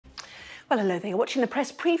Well, hello there. You're watching the press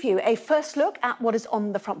preview, a first look at what is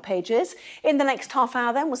on the front pages. In the next half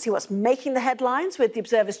hour, then, we'll see what's making the headlines with the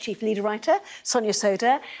Observer's chief leader writer, Sonia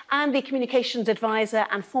Sodha, and the communications advisor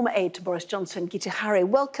and former aide to Boris Johnson, Guto Harri.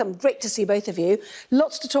 Welcome. Great to see both of you.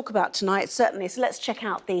 Lots to talk about tonight, certainly. So let's check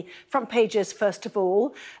out the front pages first of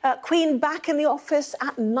all. Queen back in the office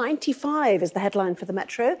at 95 is the headline for the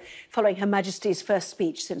Metro, following Her Majesty's first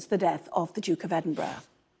speech since the death of the Duke of Edinburgh.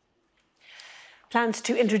 Plans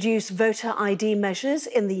to introduce voter ID measures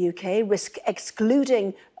in the UK risk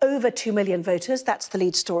excluding over 2 million voters. That's the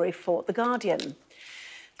lead story for The Guardian.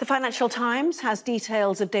 The Financial Times has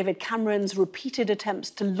details of David Cameron's repeated attempts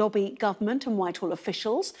to lobby government and Whitehall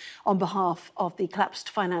officials on behalf of the collapsed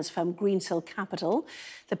finance firm Greensill Capital.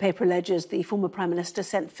 The paper alleges the former Prime Minister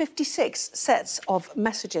sent 56 sets of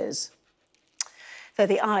messages, though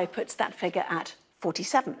the Eye puts that figure at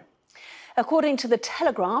 47. According to The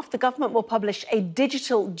Telegraph, the government will publish a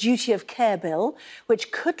digital duty of care bill, which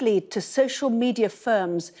could lead to social media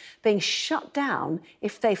firms being shut down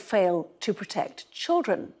if they fail to protect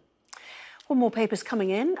children. One more papers coming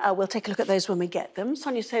in. We'll take a look at those when we get them.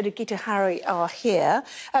 Sonia Sodha, Guto Harri are here.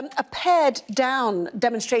 A pared-down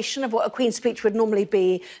demonstration of what a Queen's speech would normally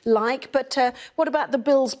be like. But what about the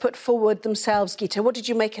bills put forward themselves, Guto? What did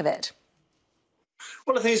you make of it?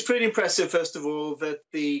 Well, I think it's pretty impressive, first of all, that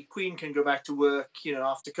the Queen can go back to work,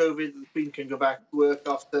 after COVID. The Queen can go back to work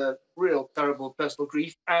after real terrible personal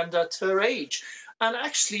grief and at her age. And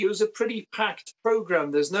actually, it was a pretty packed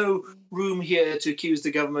programme. There's no room here to accuse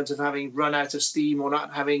the government of having run out of steam or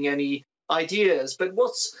not having any ideas. But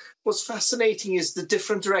what's fascinating is the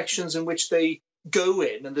different directions in which they go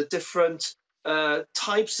in and the different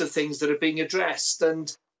types of things that are being addressed.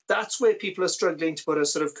 And that's where people are struggling to put a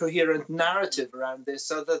sort of coherent narrative around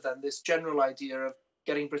this, other than this general idea of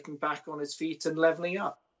getting Britain back on its feet and levelling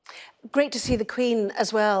up. Great to see the Queen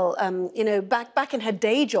as well, back in her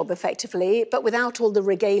day job, effectively, but without all the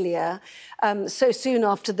regalia, so soon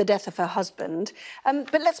after the death of her husband.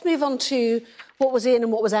 But let's move on to what was in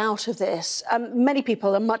and what was out of this. Many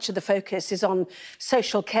people, and much of the focus is on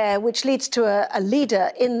social care, which leads to a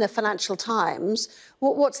leader in the Financial Times.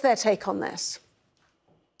 What's their take on this?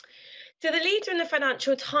 So the leader in the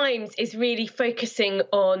Financial Times is really focusing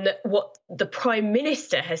on what the Prime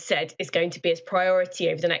Minister has said is going to be his priority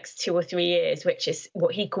over the next 2 or 3 years, which is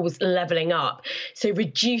what he calls levelling up. So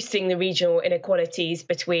reducing the regional inequalities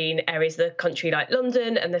between areas of the country like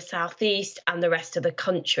London and the South East and the rest of the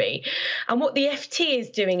country. And what the FT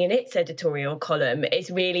is doing in its editorial column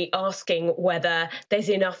is really asking whether there's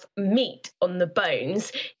enough meat on the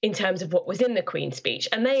bones in terms of what was in the Queen's speech.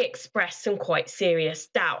 And they express some quite serious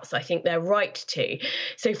doubts. I think they're right to.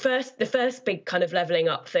 So the first big kind of levelling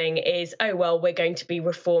up thing is, we're going to be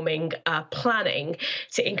reforming planning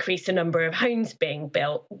to increase the number of homes being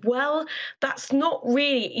built. Well, that's not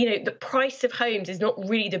really, the price of homes is not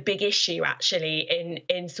really the big issue, actually,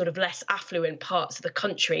 in sort of less affluent parts of the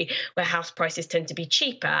country where house prices tend to be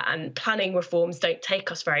cheaper, and planning reforms don't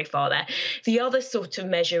take us very far there. The other sort of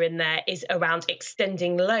measure in there is around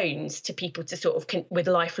extending loans to people to sort of with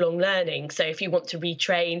lifelong learning. So if you want to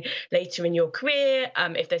retrain later in your career,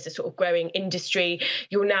 if there's a sort of growing industry,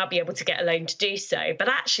 you'll now be able to get a loan to do so. But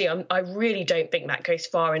actually, I really don't think that goes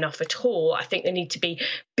far enough at all. I think there need to be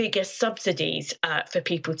bigger subsidies for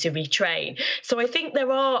people to retrain. So I think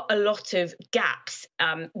there are a lot of gaps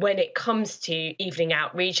when it comes to evening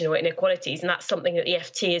out regional inequalities, and that's something that the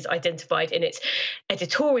FT has identified in its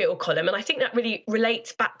editorial column. And I think that really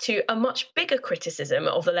relates back to a much bigger criticism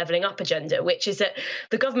of the levelling up agenda, which is that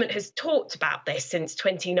the government has talked about this since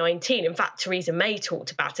 2019. In fact, Theresa May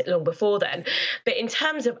talked about it long before then. But in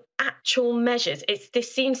terms of actual measures,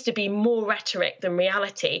 this seems to be more rhetoric than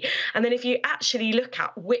reality. And then if you actually look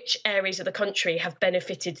at which areas of the country have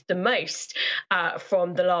benefited the most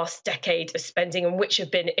from the last decade of spending and which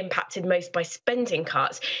have been impacted most by spending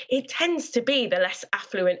cuts, it tends to be the less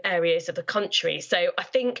affluent areas of the country. So I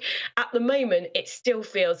think at the moment it still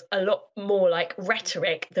feels a lot more like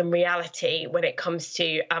rhetoric than reality when it comes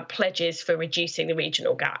to pledges for reducing the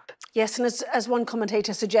regional gap. Yes, and as one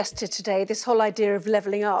commentator suggested today, this whole idea of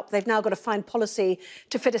levelling up, they've now got to find policy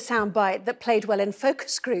to fit a soundbite that played well in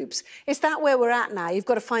focus groups. Is that where we're at now? You've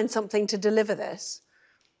got to find something to deliver this?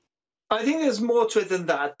 I think there's more to it than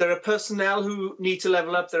that. There are personnel who need to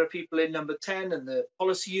level up. There are people in number 10 and the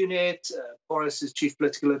policy unit. Boris is chief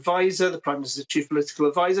political advisor. The Prime Minister's chief political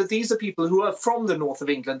advisor. These are people who are from the north of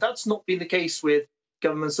England. That's not been the case with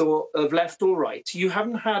governments of left or right. You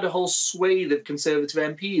haven't had a whole swathe of Conservative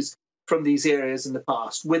MPs from these areas in the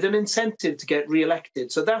past with an incentive to get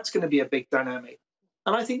re-elected. So that's going to be a big dynamic.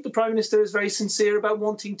 And I think the Prime Minister is very sincere about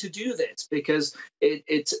wanting to do this because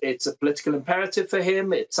it's a political imperative for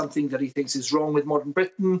him. It's something that he thinks is wrong with modern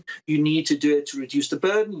Britain. You need to do it to reduce the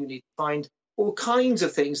burden. You need to find all kinds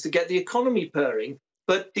of things to get the economy purring.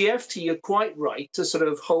 But the FT are quite right to sort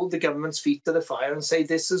of hold the government's feet to the fire and say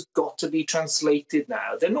this has got to be translated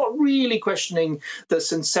now. They're not really questioning the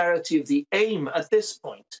sincerity of the aim at this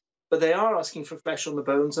point, but they are asking for flesh on the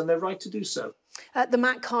bones, and they're right to do so. The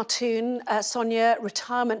Mac cartoon, Sonia,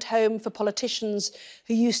 retirement home for politicians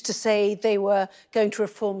who used to say they were going to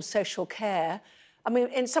reform social care. I mean,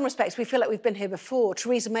 in some respects, we feel like we've been here before.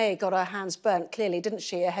 Theresa May got her hands burnt, clearly, didn't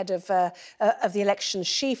she, ahead of the election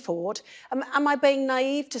she fought. Am I being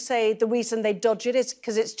naive to say the reason they dodge it is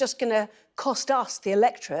because it's just going to cost us, the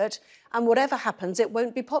electorate, and whatever happens, it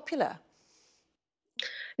won't be popular?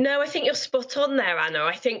 No, I think you're spot on there, Anna.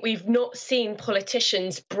 I think we've not seen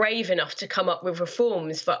politicians brave enough to come up with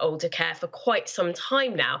reforms for older care for quite some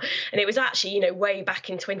time now. And it was actually, way back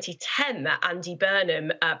in 2010 that Andy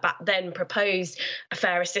Burnham back then proposed a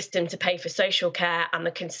fairer system to pay for social care, and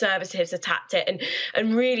the Conservatives attacked it.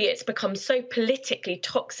 And really, it's become so politically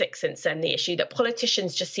toxic since then, the issue, that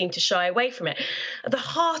politicians just seem to shy away from it. At the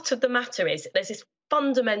heart of the matter is there's this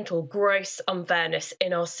fundamental gross unfairness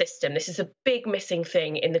in our system. This is a big missing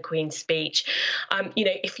thing in the Queen's speech.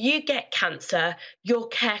 If you get cancer, your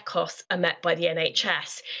care costs are met by the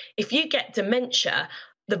NHS. If you get dementia,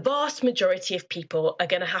 the vast majority of people are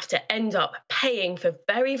going to have to end up paying for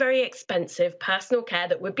very, very expensive personal care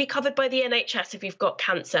that would be covered by the NHS if you've got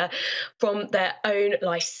cancer, from their own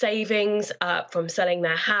life savings, from selling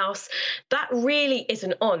their house. That really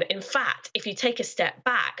isn't on. In fact, if you take a step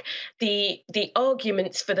back, the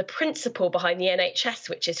arguments for the principle behind the NHS,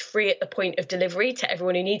 which is free at the point of delivery to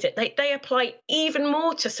everyone who needs it, they apply even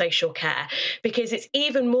more to social care, because it's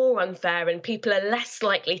even more unfair and people are less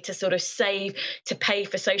likely to sort of save to pay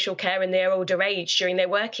for social care in their older age during their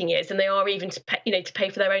working years than they are even to pay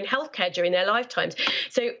for their own healthcare during their lifetimes.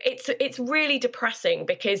 So it's really depressing,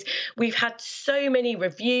 because we've had so many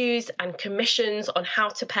reviews and commissions on how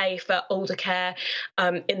to pay for older care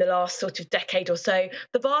in the last sort of decade or so.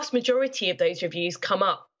 The vast majority of those reviews come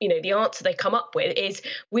up, the answer they come up with is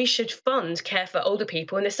we should fund care for older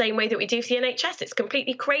people in the same way that we do for the NHS. It's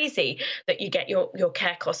completely crazy that you get your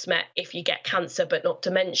care costs met if you get cancer but not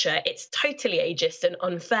dementia. It's totally ageist and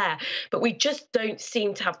unfair. But we just don't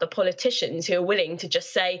seem to have the politicians who are willing to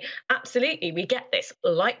just say, absolutely, we get this,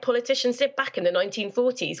 like politicians did back in the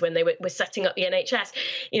 1940s when they were setting up the NHS.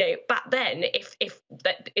 Back then,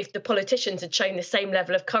 if the politicians had shown the same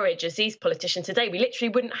level of courage as these politicians today, we literally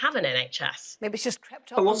wouldn't have an NHS. Maybe it's just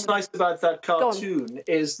crept up. What's nice about that cartoon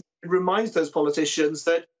is it reminds those politicians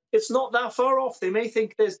that it's not that far off. They may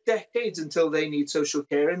think there's decades until they need social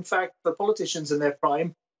care. In fact, for politicians in their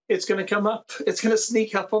prime, it's going to come up. It's going to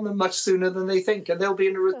sneak up on them much sooner than they think, and they'll be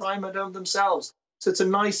in a retirement home themselves. So it's a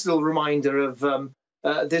nice little reminder of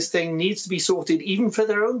this thing needs to be sorted even for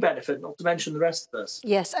their own benefit, not to mention the rest of us.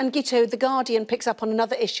 Yes, and Guto, The Guardian picks up on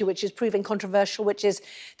another issue which is proving controversial, which is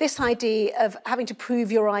this idea of having to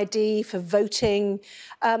prove your ID for voting,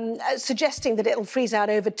 suggesting that it'll freeze out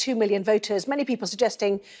over 2 million voters. Many people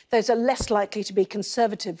suggesting those are less likely to be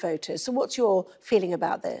Conservative voters. So what's your feeling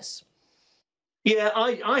about this? Yeah,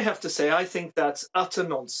 I have to say, I think that's utter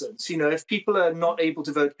nonsense. If people are not able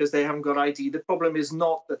to vote because they haven't got ID, the problem is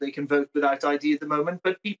not that they can vote without ID at the moment,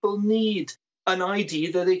 but people need an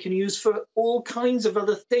ID that they can use for all kinds of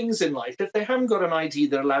other things in life. If they haven't got an ID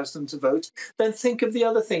that allows them to vote, then think of the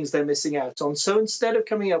other things they're missing out on. So instead of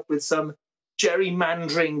coming up with some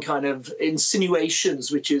gerrymandering kind of insinuations,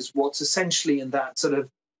 which is what's essentially in that sort of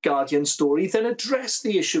Guardian story, then address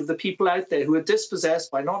the issue of the people out there who are dispossessed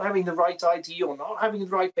by not having the right ID or not having the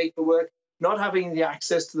right paperwork, not having the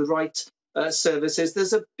access to the right services.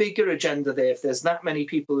 There's a bigger agenda there if there's that many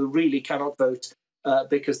people who really cannot vote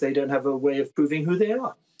because they don't have a way of proving who they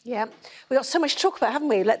are. Yeah, we've got so much to talk about, haven't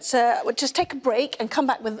we? Let's we'll just take a break and come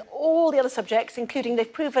back with all the other subjects, including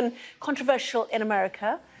they've proven controversial in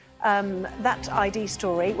America, that ID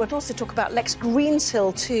story. We'll also talk about Lex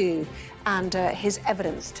Greensill too, and his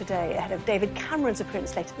evidence today ahead of David Cameron's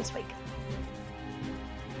appearance later this week.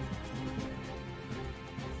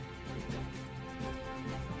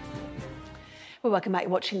 Well, welcome back. You're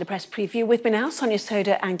watching the press preview. With me now, Sonia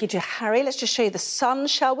Sodha and Guto Harri. Let's just show you the Sun,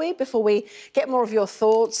 shall we, before we get more of your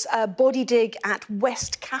thoughts. Body dig at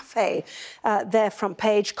West Cafe, their front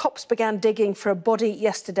page. Cops began digging for a body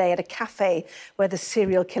yesterday at a cafe where the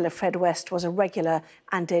serial killer Fred West was a regular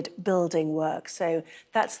and did building work. So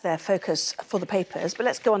that's their focus for the papers. But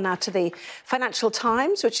let's go on now to the Financial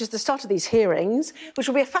Times, which is the start of these hearings, which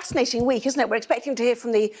will be a fascinating week, isn't it? We're expecting to hear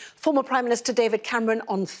from the former Prime Minister David Cameron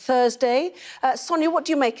on Thursday. Sonia, what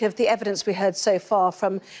do you make of the evidence we heard so far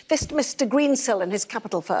from this Mr. Greensill and his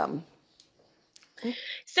capital firm?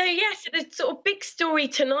 So, yes, the sort of big story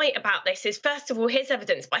tonight about this is, first of all, his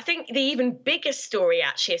evidence. But I think the even bigger story,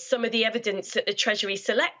 actually, is some of the evidence that the Treasury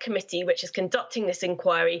Select Committee, which is conducting this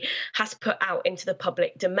inquiry, has put out into the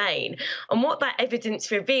public domain. And what that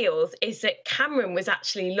evidence reveals is that Cameron was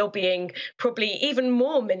actually lobbying probably even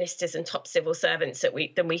more ministers and top civil servants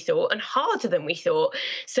than we thought, and harder than we thought.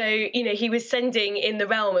 So, you know, he was sending in the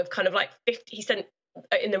realm of kind of like 50, he sent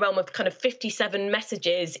in the realm of kind of 57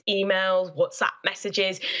 messages, emails, WhatsApp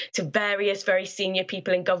messages to various very senior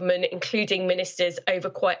people in government, including ministers, over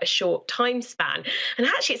quite a short time span. And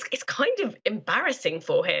actually, it's kind of embarrassing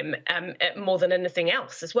for him more than anything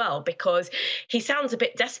else as well, because he sounds a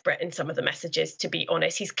bit desperate in some of the messages, to be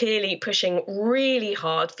honest. He's clearly pushing really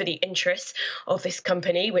hard for the interests of this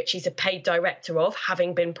company, which he's a paid director of,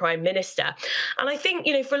 having been Prime Minister. And I think,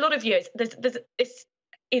 you know, for a lot of years,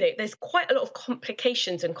 there's quite a lot of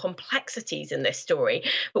complications and complexities in this story.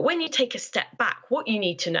 But when you take a step back, what you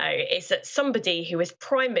need to know is that somebody who is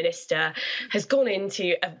Prime Minister has gone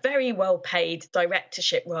into a very well-paid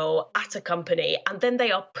directorship role at a company, and then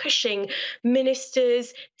they are pushing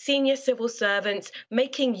ministers, senior civil servants,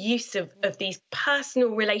 making use of these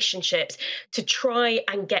personal relationships to try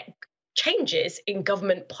and get changes in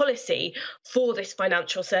government policy for this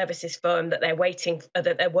financial services firm that they're working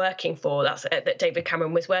for. That David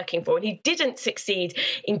Cameron was working for, and he didn't succeed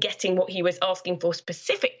in getting what he was asking for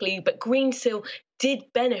specifically. But Greensill did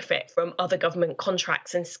benefit from other government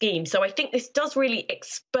contracts and schemes. So I think this does really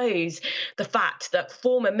expose the fact that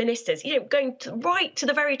former ministers, you know, going right to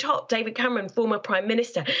the very top, David Cameron, former Prime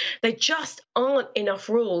Minister, there just aren't enough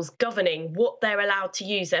rules governing what they're allowed to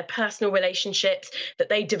use, their personal relationships that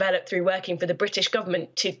they develop through working for the British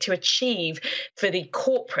government to achieve for the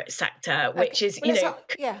corporate sector, which is, you know,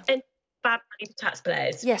 bad money for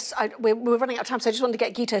taxpayers. Yes, we're running out of time, so I just wanted to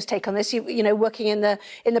get Guto's take on this. You know, working in the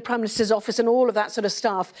Prime Minister's office and all of that sort of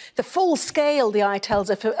stuff. The full scale, the eye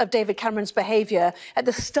tells of David Cameron's behaviour at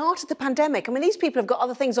the start of the pandemic. I mean, these people have got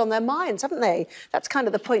other things on their minds, haven't they? That's kind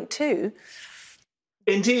of the point too.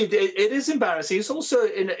 Indeed, it is embarrassing. It's also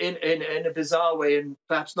in a bizarre way, and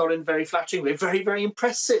perhaps not in a very flattering way, very, very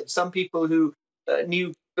impressive. Some people who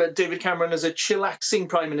knew David Cameron as a chillaxing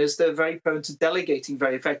Prime Minister, very prone to delegating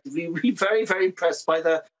very effectively, really very, very impressed by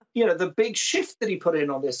the big shift that he put in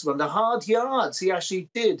on this one, the hard yards. He actually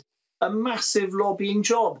did a massive lobbying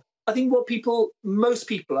job. I think most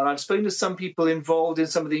people, and I've spoken to some people involved in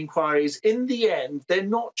some of the inquiries, in the end, they're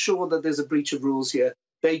not sure that there's a breach of rules here.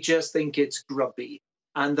 They just think it's grubby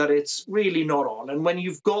and that it's really not on. And when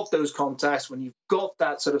you've got those contacts, when you've got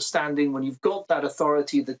that sort of standing, when you've got that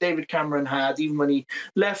authority that David Cameron had, even when he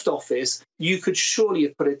left office, you could surely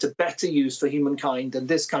have put it to better use for humankind than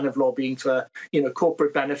this kind of lobbying for, you know,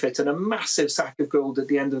 corporate benefit and a massive sack of gold at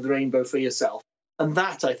the end of the rainbow for yourself. And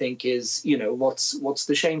that, I think, is, you know, what's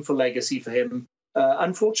the shameful legacy for him,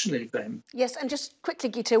 unfortunately for him. Yes, and just quickly,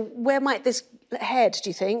 Guto, where might this head, do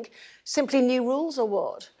you think? Simply new rules or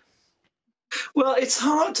what? Well, it's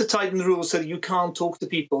hard to tighten the rules so that you can't talk to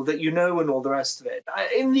people that you know and all the rest of it.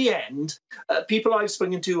 In the end, people I've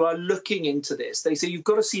spoken to are looking into this. They say you've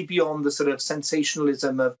got to see beyond the sort of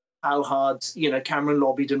sensationalism of how hard, you know, Cameron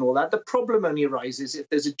lobbied and all that. The problem only arises if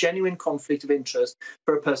there's a genuine conflict of interest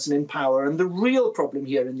for a person in power. And the real problem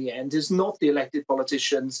here in the end is not the elected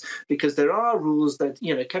politicians, because there are rules that,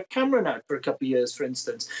 you know, kept Cameron out for a couple of years, for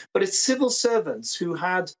instance. But it's civil servants who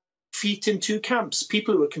had feet in two camps,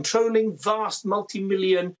 people who are controlling vast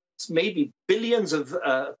multi-million, maybe billions of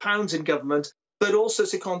pounds in government, but also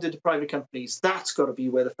seconded to private companies. That's got to be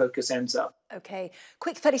where the focus ends up. OK.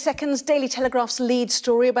 Quick 30 seconds. Daily Telegraph's lead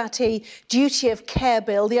story about a duty of care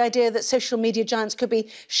bill, the idea that social media giants could be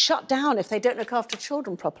shut down if they don't look after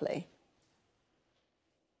children properly.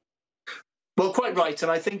 Well, quite right. And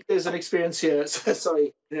I think there's an experience here.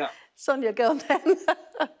 Sorry. Yeah. Sonia, go on then.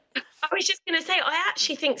 I was just going to say, I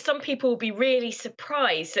actually think some people will be really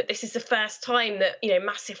surprised that this is the first time that, you know,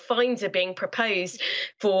 massive fines are being proposed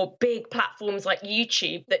for big platforms like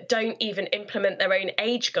YouTube that don't even implement their own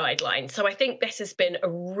age guidelines. So I think this has been a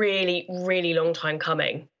really, really long time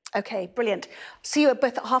coming. OK, brilliant. See you at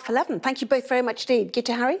both at 11:30. Thank you both very much indeed.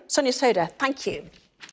 Guto Harri, Sonia Sodha, thank you.